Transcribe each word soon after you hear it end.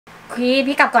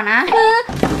พี่กลับก่อนนะ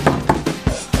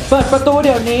เปิดประตูเ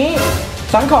ดี๋ยวนี้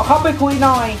ฉันขอเข้าไปคุยห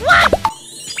น่อย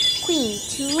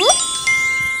QueenTube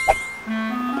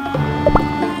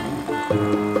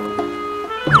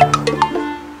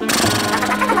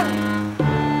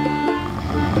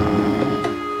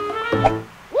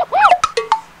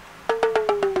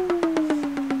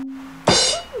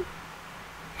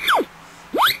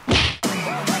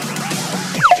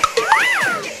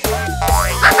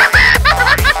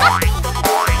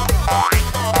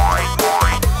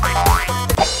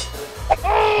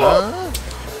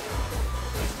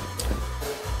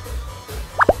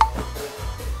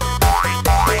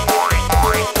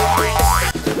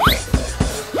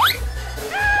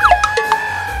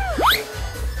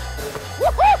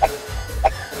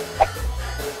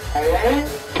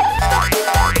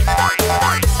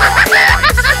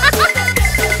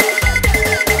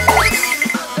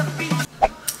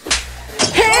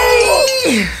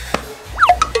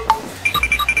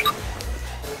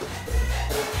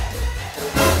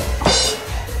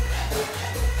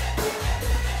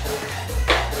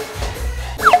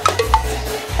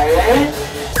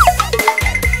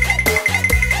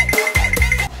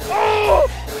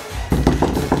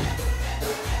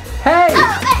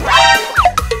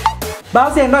เบา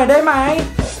เสียงหน่อยได้ไหม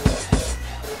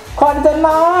คนจะน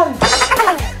อน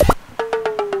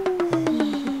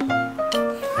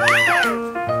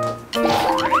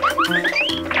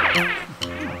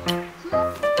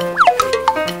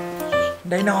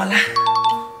ได้นอนละ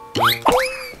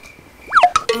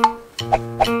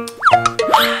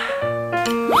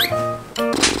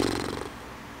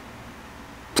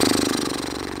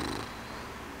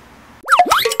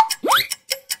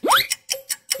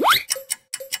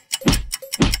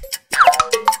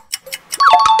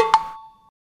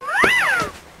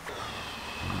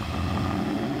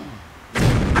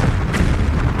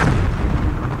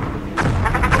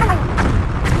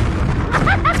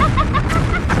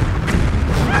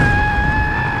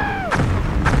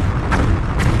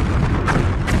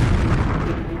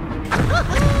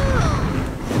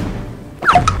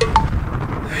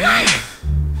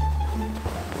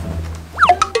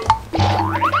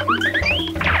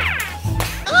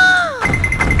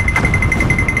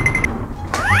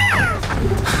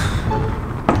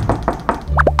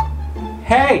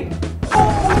เฮ้ย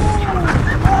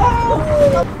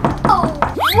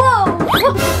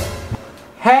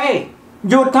เฮ้ย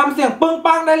หยุดทำเสียงปึ้ง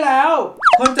ปังได้แล้ว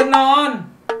คนจะนอน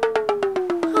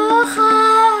พ่อค่ะ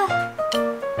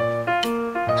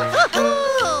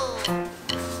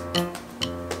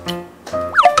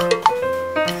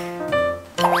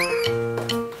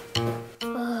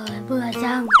เบื่อ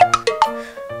จัง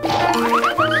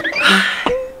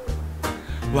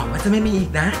หวังว่าจะไม่มีอี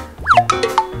กนะ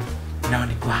นอน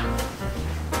ดีกว่า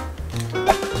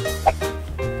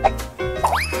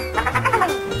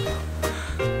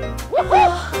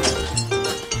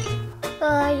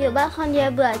อยู่บ้านคนเดียว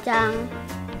เบื่อจัง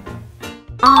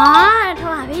อ๋อโทร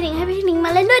หาพี่หนิงให้พี่หนิงมา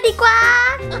เล่นด้วยดีกว่า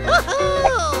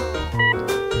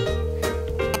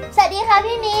สวัสดีค่ะ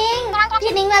พี่หนิง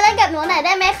พี่หนิงมาเล่นกับหนูหน่อยไ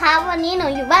ด้ไหมคะวันนี้หนู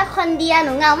อยู่บ้านคนเดียวห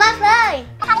นูเหงามากเลย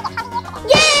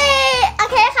เย้โอ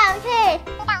เคค่ะโอเค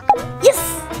yes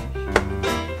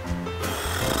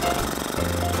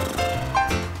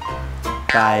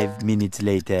Five minutes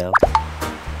later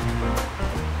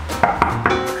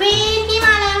ควีนพี่ม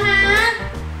าแล้วนะ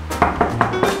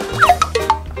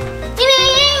พี่หนิ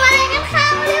งมาเลยกันค่ะ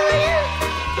มาเร็ว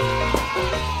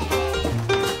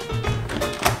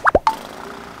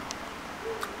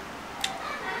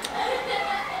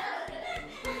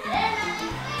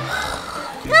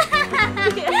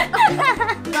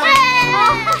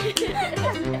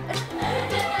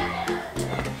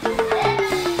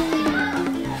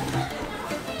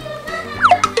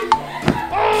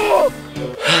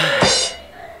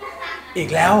อีก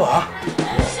แล้วเหรอ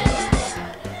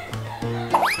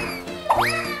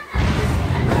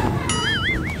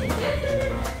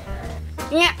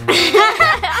เนี่ย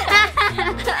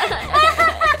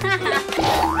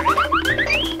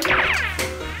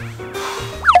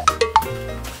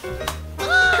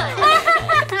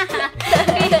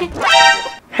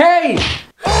เฮ้ย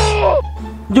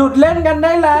หยุดเล่นกันไ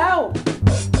ด้แล้ว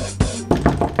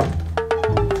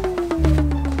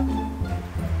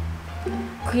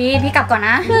พี่กลับก่อนน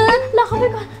ะรอเขาไป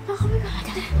ก่อน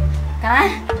กันนะ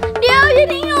เดี๋ยวอย่า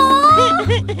หนีหนู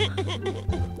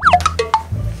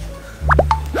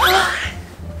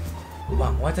หวั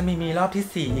งว่าจะไม่มีรอบที่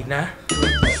 4อีกนะ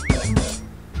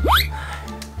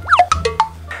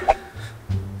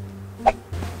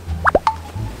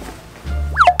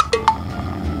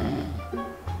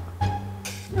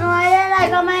น้อยเล่นอะไร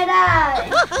ก็ไม่ได้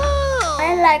เล่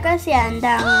นอะไร แล้วก็เสียง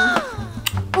ดัง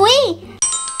อุ้ย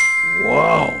ว้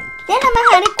าวเล่นทำอาห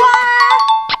ารดีกว่า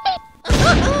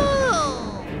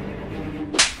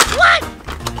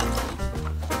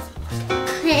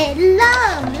เริ่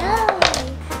มเลย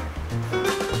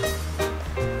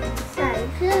ใส่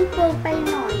เครื่องปรุงไป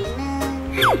หน่อยนึง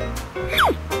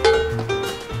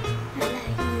อะไร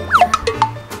อยู่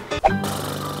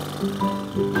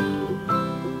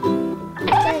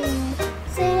ใส่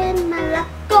เส้นมะละ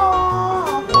กอ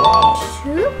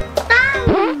ชุบตั้ง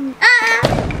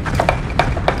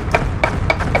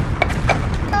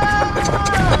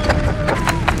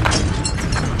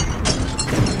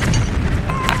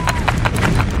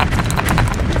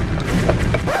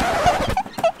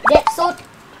เด็ดสุด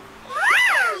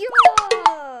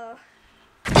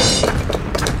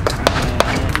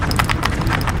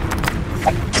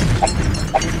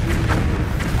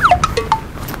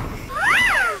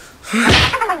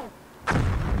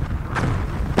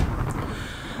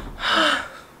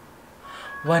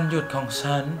วันหยุดของ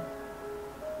ฉัน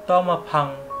ต้องมาพัง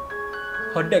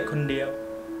เพราะเด็กคนเดียว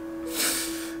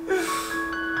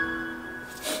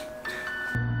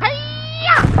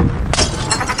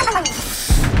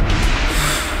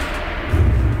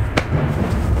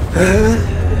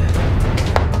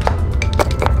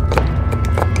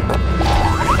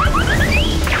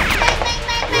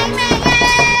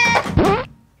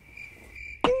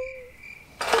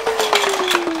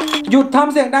หยุดท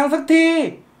ำเสียงดังสักที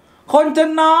คนจะ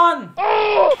นอน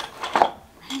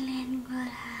ให้เล่นก็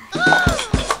ได้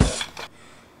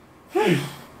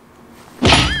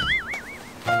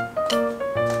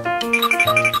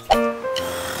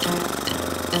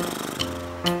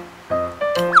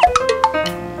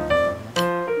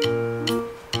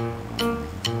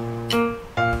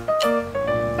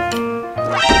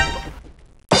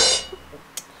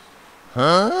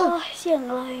เสียง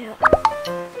อะไรอ่ะ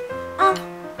อ้าว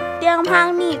เตียงพัง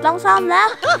นี่ต้องซ่อมแล้ว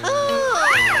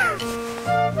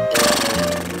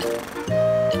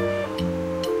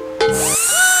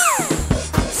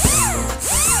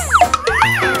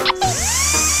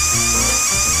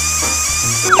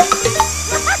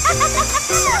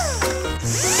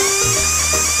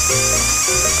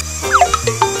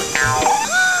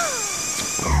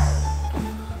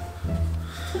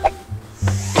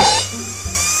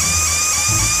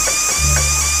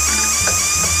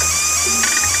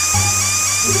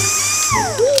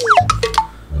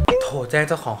โทรแจ้ง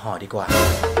เจ้าของหอดีกว่า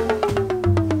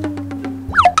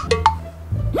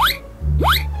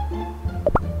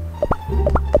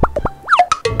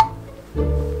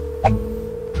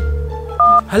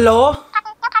ฮัลโหล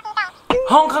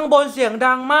ห้องข้างบนเสียง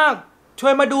ดังมากช่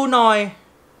วยมาดูหน่อย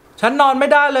ฉันนอนไม่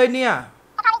ได้เลยเนี่ย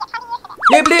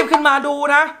รีบขึ้นมาดู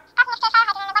นะ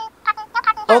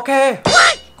โอเค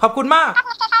ขอบคุณมาก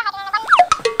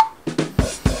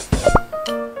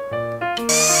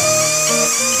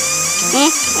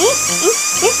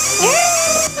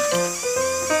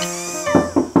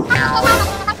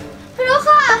รู้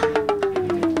ค่ะ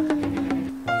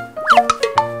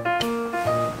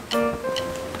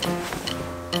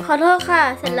ขอโทษค่ะ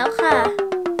เสร็จแล้วค่ะ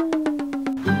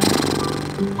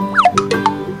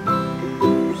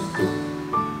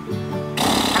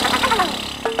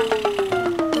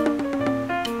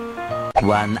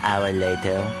1 hour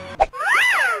later.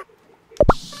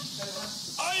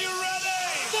 Are you ready?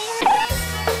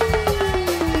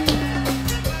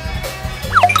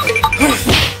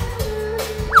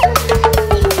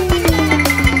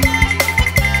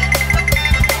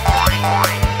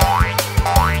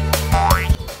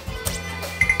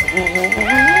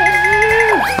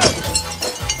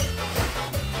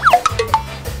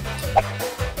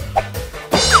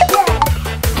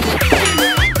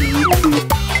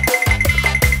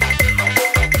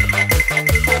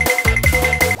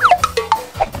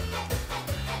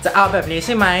 จะเอาแบบนี้ใ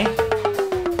ช่ไหม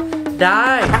ได้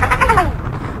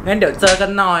งั้นเดี๋ยวเจอกั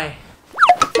นหน่อย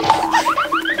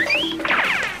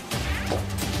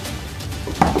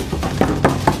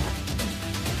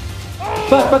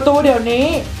เปิดประตูเดี๋ยวนี้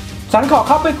ฉันขอเ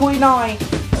ข้าไปคุยหน่อย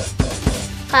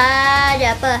ค่ะเดี๋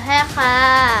ยวเปิดให้ค่ะ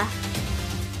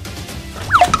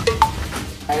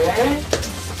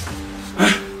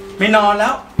ไม่นอนแล้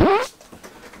ว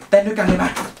เต้นด้วยกันเลยไหม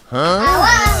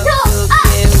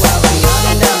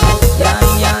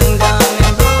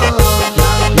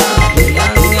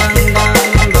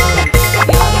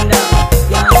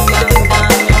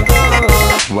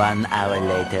1 hour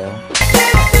later.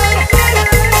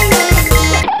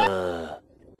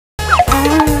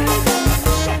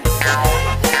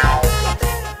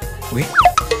 อุ๊ย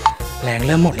แรงเ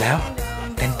ริ่มหมดแล้ว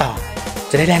เต้นต่อ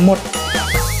จะได้แรงหมด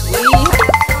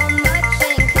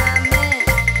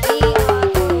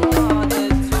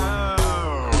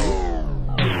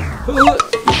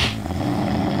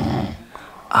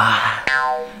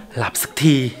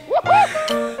ที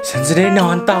ฉันจะได้นอ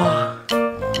นต่อ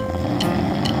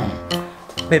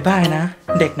บ๊ายบายนะ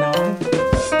เด็กน้อย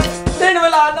ได้เว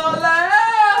ลานอนแล้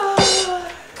ว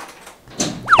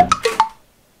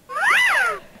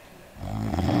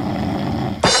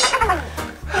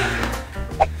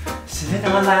ฉันได้น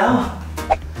อนแล้ว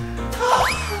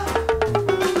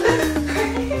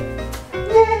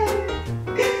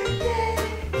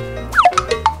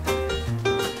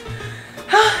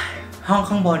ห้อง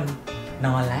ข้างบนน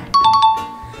อนแล้ว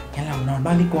งั้นเรานอนบ้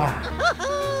างดีกว่า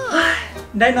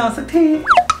ได้นอนสักที